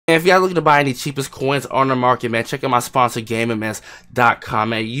And if y'all looking to buy any cheapest coins on the market, man, check out my sponsor, GameMS.com,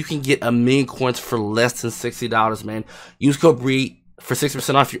 man. You can get 1,000,000 coins for less than $60, man. Use code BREED for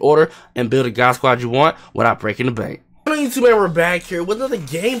 60% off your order and build a God Squad you want without breaking the bank. Hello YouTube, man, we're back here with another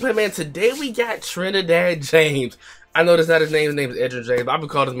gameplay, man. Today we got Trinidad James. I know that's not his name is Edgerrin James, but I've been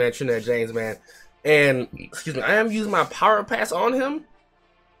calling this man Trinidad James, man. And, excuse me, I am using my power pass on him.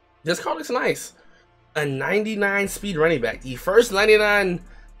 This card looks nice. A 99 speed running back. The first 99,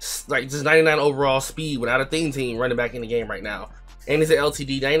 like just 99 overall speed without a theme team running back in the game right now. And he's an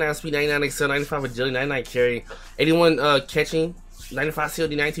LTD, 99 speed, 99 excel, 95 agility, 99 carry, 81 catching, 95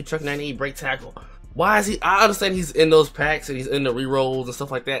 COD, 92 truck, 98 break tackle. Why is he? I understand he's in those packs and he's in the rerolls and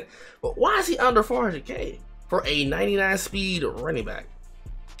stuff like that, but why is he under 400k for a 99 speed running back?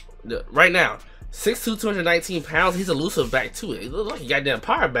 Right now, 6'2", 219 pounds. He's elusive back to it. He looks like a goddamn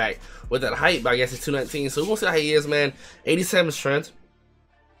power back with that height, but I guess he's 219. So we're gonna see how he is, man. 87 strength.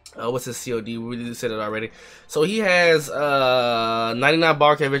 What's his COD? We said it already. So he has 99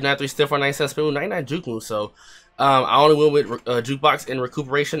 bar coverage, 93 stiff, 97 spin move, 99 juke move. So I only win with jukebox and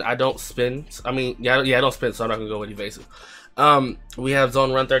recuperation. I don't spin. I mean, yeah, I don't spin, so I'm not gonna go with evasive. We have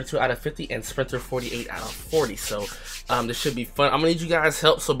zone run 32 out of 50 and sprinter 48 out of 40. So this should be fun. I'm gonna need you guys'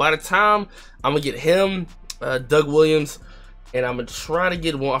 help. So by the time I'm gonna get him, Doug Williams, and I'm gonna try to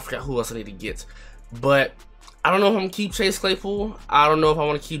get one. I forgot who else I need to get, but I don't know if I'm gonna keep Chase Claypool. I don't know if I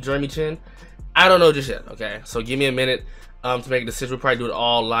want to keep Jeremy Chin. I don't know just yet. Okay, so give me a minute to make a decision. We'll probably do it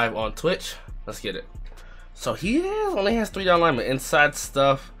all live on Twitch. Let's get it. So he only has 3 down linemen. Inside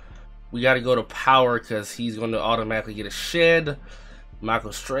stuff, we got to go to power because he's going to automatically get a shed.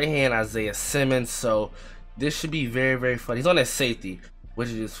 Michael Strahan, Isaiah Simmons. So this should be very, very fun. He's on that safety, which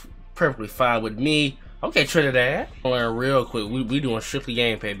is perfectly fine with me. Okay, Trinidad. I'll learn real quick. We doing strictly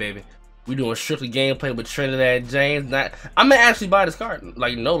gameplay, baby. We doing strictly gameplay with Trinidad James. I may actually buy this card.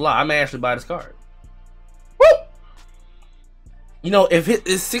 Like, no lie, I may actually buy this card. Woo! You know, if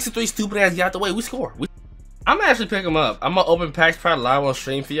his 63 stupid ass get out the way, we score. I'm gonna actually pick him up. I'm gonna open packs probably live on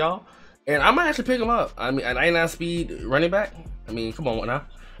stream for y'all, and I'm gonna actually pick him up. I mean, a 99 speed running back. I mean, come on now.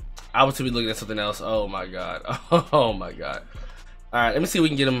 I would be looking at something else. Oh my god. Oh my god. All right, let me see if we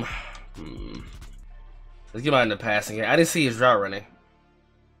can get him. Let's get him out in the passing game. I didn't see his route running.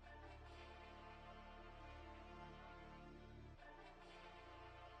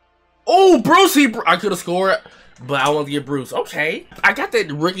 Oh, Bruce! I could have scored, but I want to get Bruce. Okay, I got that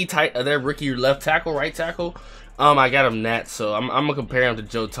rookie rookie left tackle, right tackle. I got him that, so I'm gonna compare him to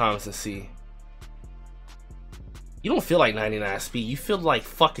Joe Thomas and see. You don't feel like 99 speed. You feel like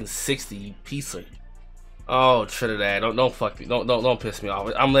fucking 60, you piece of. Oh, Trinidad, don't fuck me. Don't piss me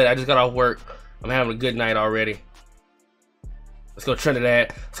off. I'm late. I just got off work. I'm having a good night already. Let's go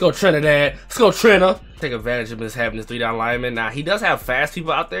Trinidad. Let's go Trinidad. Let's go Trina. Take advantage of his having his 3 down lineman. Now he does have fast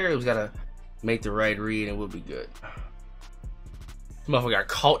people out there. He's gotta make the right read and we'll be good. This motherfucker got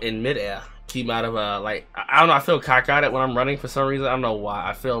caught in midair. Keep him out of like I don't know. I feel cockeyed when I'm running for some reason. I don't know why.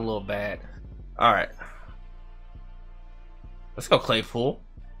 I feel a little bad. All right. Let's go Claypool.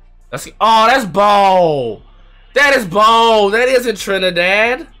 Let's go. Oh, that's Bo. That is Bo. That isn't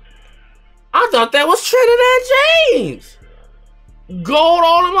Trinidad. I thought that was Trinidad James. Gold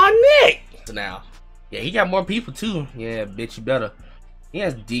all in my neck. Now, yeah, he got more people too. Yeah, bitch, you better. He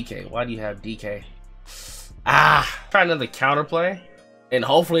has DK. Why do you have DK? Try another counterplay, and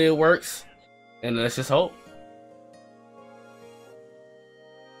hopefully it works. And let's just hope.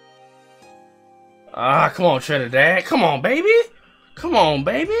 Come on, Trinidad. Come on, baby. Come on,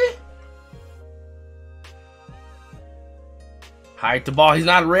 baby. Hide the ball. He's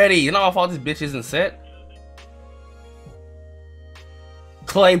not ready. You know, if all this bitch isn't set.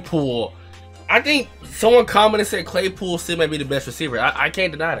 Claypool. I think someone commented said Claypool still may be the best receiver. I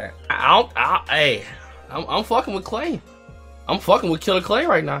can't deny that. Hey, I'm fucking with Clay. I'm fucking with Killer Clay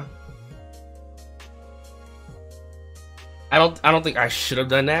right now. I don't think I should have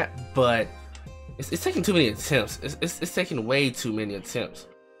done that, but it's taking too many attempts. It's taking way too many attempts.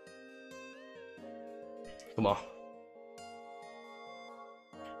 Come on.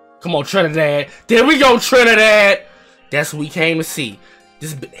 Come on, Trinidad. There we go, Trinidad. That's what we came to see.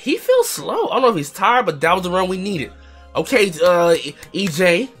 He feels slow. I don't know if he's tired, but that was the run we needed. Okay,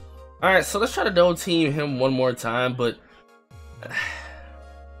 EJ. All right, so let's try to double team him one more time, but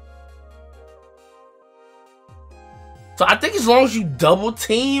so I think as long as you double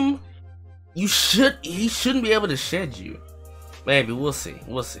team, he shouldn't be able to shed you. Maybe we'll see.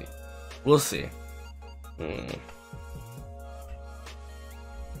 We'll see. We'll see.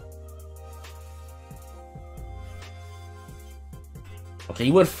 Okay,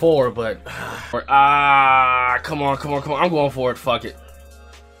 you went 4, but come on. I'm going for it. Fuck it.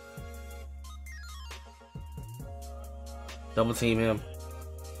 Double team him.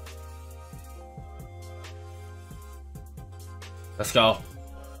 Let's go.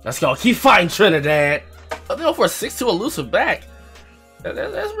 Let's go. Keep fighting, Trinidad. I think for a 6-2 elusive back.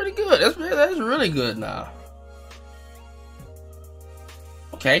 That's pretty good. That's really good now.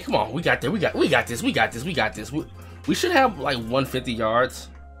 Okay, come on. We got this. We got this. We got this. We got this. We should have like 150 yards.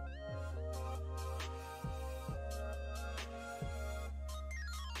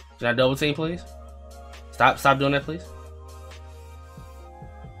 Can I double team, please? Stop doing that, please.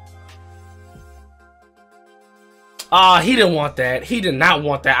 Ah, he didn't want that. He did not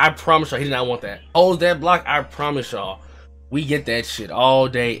want that. I promise y'all, he did not want that. Hold that block. I promise y'all, we get that shit all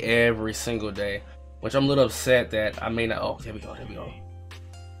day, every single day. Which I'm a little upset that I may not. Oh, there we go. There we go.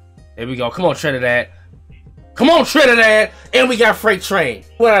 There we go. Come on, Trinidad. Come on, Trinidad. And we got Freight Train.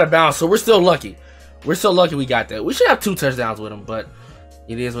 Went out of bounds, so we're still lucky. We're still lucky we got that. We should have 2 touchdowns with him, but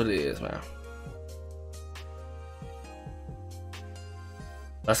it is what it is, man.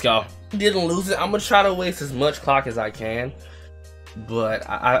 Let's go. Didn't lose it. I'm gonna try to waste as much clock as I can, but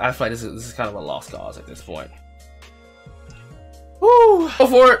I feel like this is kind of a lost cause at this point. Woo! Go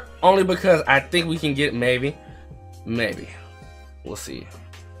for it. Only because I think we can get maybe. We'll see.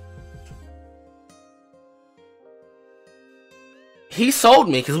 He sold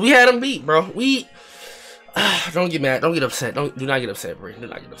me because we had him beat, bro. Don't get mad. Don't get upset. Do not get upset, bro. Do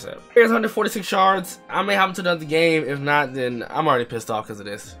not get upset. Here's 146 yards. I may have to another game. If not, then I'm already pissed off because of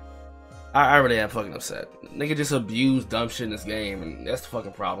this. I really am fucking upset. Nigga just abused dumb shit in this game, and that's the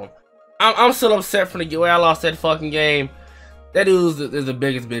fucking problem. I'm still upset from the way I lost that fucking game. That dude is the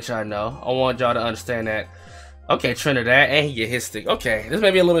biggest bitch I know. I want y'all to understand that. Okay, Trinidad, and he get his stick. Okay, this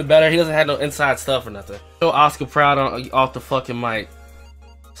may be a little bit better. He doesn't have no inside stuff or nothing. Show Oscar Proud off the fucking mic.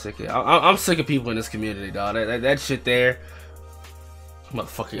 I'm sick of people in this community, dog. That shit there,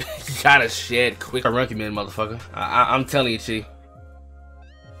 motherfucker. You gotta shed quick. I recommend, motherfucker. I'm telling you, Chi.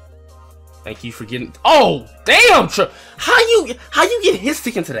 Thank you for getting. Oh, damn! How you get his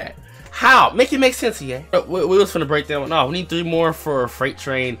stick into that? How? Make it make sense, yeah. We was finna break that one. No, we need 3 more for a Freight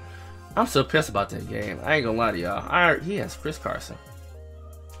Train. I'm still pissed about that game. I ain't gonna lie to y'all. He has Chris Carson.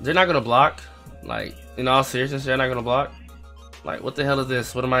 They're not gonna block. Like, in all seriousness, they're not gonna block. Like, what the hell is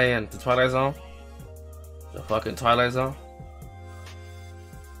this? What am I in? The Twilight Zone? The fucking Twilight Zone?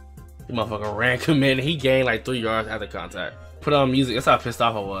 The motherfucker ran commit. He gained like 3 yards after contact. Put on music. That's how pissed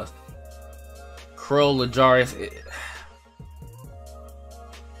off I was. Crow Lajarius.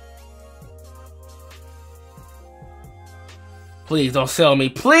 Please don't sell me.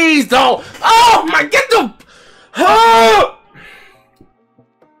 Please don't. Oh my, get the. Oh!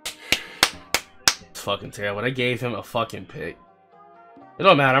 It's fucking terrible. They gave him a fucking pick. It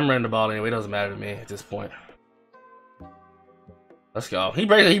don't matter. I'm running the ball anyway. It doesn't matter to me at this point. Let's go. He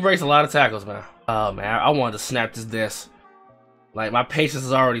breaks a lot of tackles, man. Oh man, I wanted to snap this disc. Like, my patience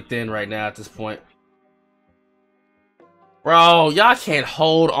is already thin right now at this point. Bro, y'all can't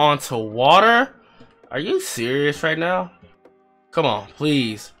hold on to water? Are you serious right now? Come on,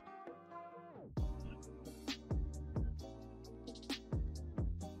 please.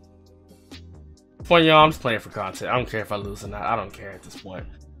 For y'all, I'm just playing for content. I don't care if I lose or not. I don't care at this point.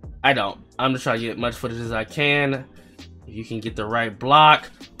 I don't. I'm just trying to get as much footage as I can. If you can get the right block.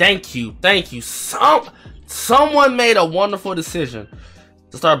 Thank you. Thank you. Someone made a wonderful decision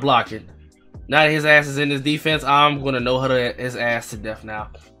to start blocking. Now that his ass is in this defense, I'm gonna know how to his ass to death now.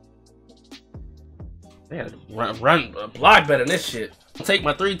 They had to block better than this shit. I'll take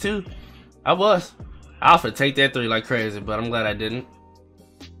my 3 too. I was gonna take that 3 like crazy, but I'm glad I didn't.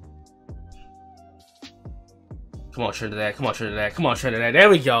 Come on, Trinidad. Come on, Trinidad. Come on, Trinidad. There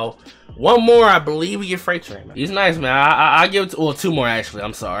we go. 1 more, I believe we get Freight Train. Man. He's nice, man. I give it to, well, 2 more actually.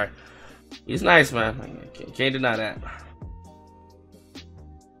 I'm sorry. He's nice, man. Can't deny that.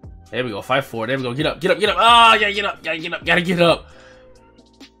 There we go. 5-4. There we go. Get up. Get up. Get up. Oh, yeah, get up. Gotta get up. Gotta get up.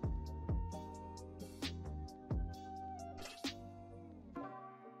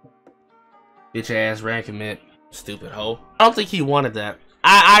 Bitch ass ran commit. Stupid hoe. I don't think he wanted that.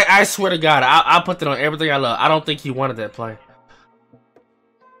 I swear to God. I put that on everything I love. I don't think he wanted that play.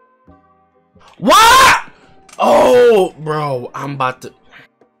 What? Oh, bro. I'm about to.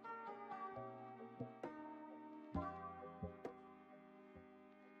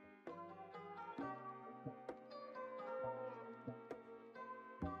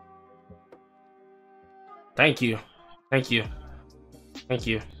 Thank you. Thank you. Thank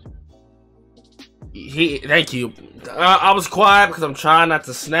you. Thank you. I was quiet because I'm trying not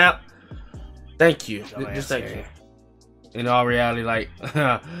to snap. Thank you. Just thank you. In all reality, like,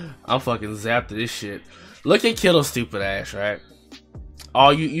 I'm fucking zapped to this shit. Look at Kittle's stupid ass, right? Oh,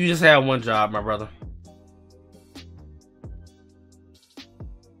 you just had 1 job, my brother.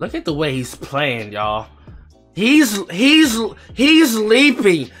 Look at the way he's playing, y'all. He's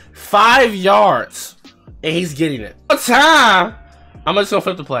leaping 5 yards and he's getting it. What time? I'm just gonna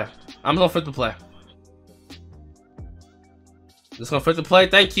flip the play. I'm gonna flip the play. Just gonna flip the play.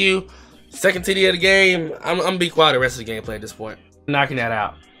 Thank you. Second TD of the game. I'm gonna be quiet the rest of the gameplay at this point. Knocking that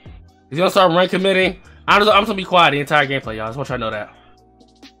out. He's gonna start run committing. I'm just gonna be quiet the entire gameplay, y'all. I just want y'all to know that.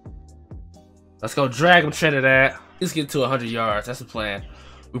 Let's go drag him, trend that. Let's get to 100 yards. That's the plan.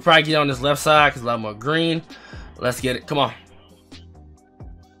 We probably get on this left side because a lot more green. Let's get it. Come on.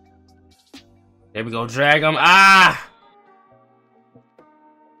 There we go. Drag him. Ah!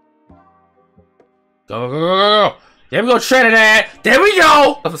 Go, go, go, go, go. There we go. Trend that. There we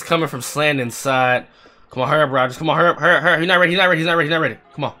go. Stuff is coming from slant inside. Come on, hurry up, bro. Just come on, hurry up, hurry up, hurry up. He's not ready. He's not ready. He's not ready. He's not ready.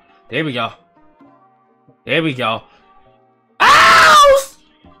 Come on. There we go. There we go. Ow!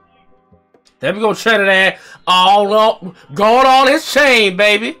 There we go, trend that. All up. Going on his chain,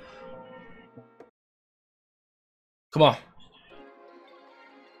 baby. Come on.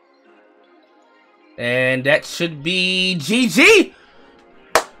 And that should be GG.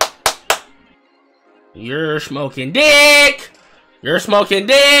 You're smoking dick. You're smoking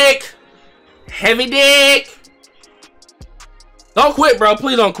dick. Heavy dick. Don't quit, bro.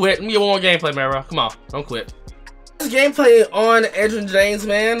 Please don't quit. Let me get one more gameplay, man, bro. Come on. Don't quit. This gameplay on Edgerrin James,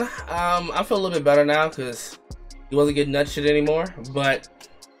 man. I feel a little bit better now because he wasn't getting nut shit anymore. But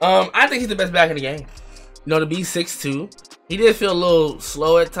I think he's the best back in the game. You know, to be 6'2", he did feel a little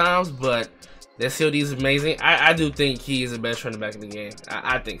slow at times, but that COD is amazing. I do think he is the best running back in the game.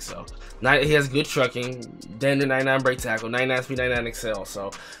 I think so. He has good trucking, damn near 99 break tackle, 99 speed, 99 excel.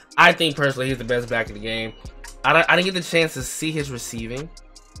 So I think personally he's the best back in the game. I didn't get the chance to see his receiving.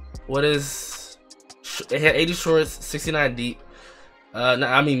 What is? It had 80 shorts, 69 deep. No,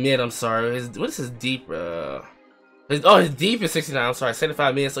 I mean mid. I'm sorry. What is his deep? His deep is 69. I'm sorry,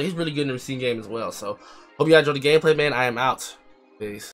 75 mid. So he's really good in the receiving game as well. So hope you guys enjoyed the gameplay, man. I am out. Peace.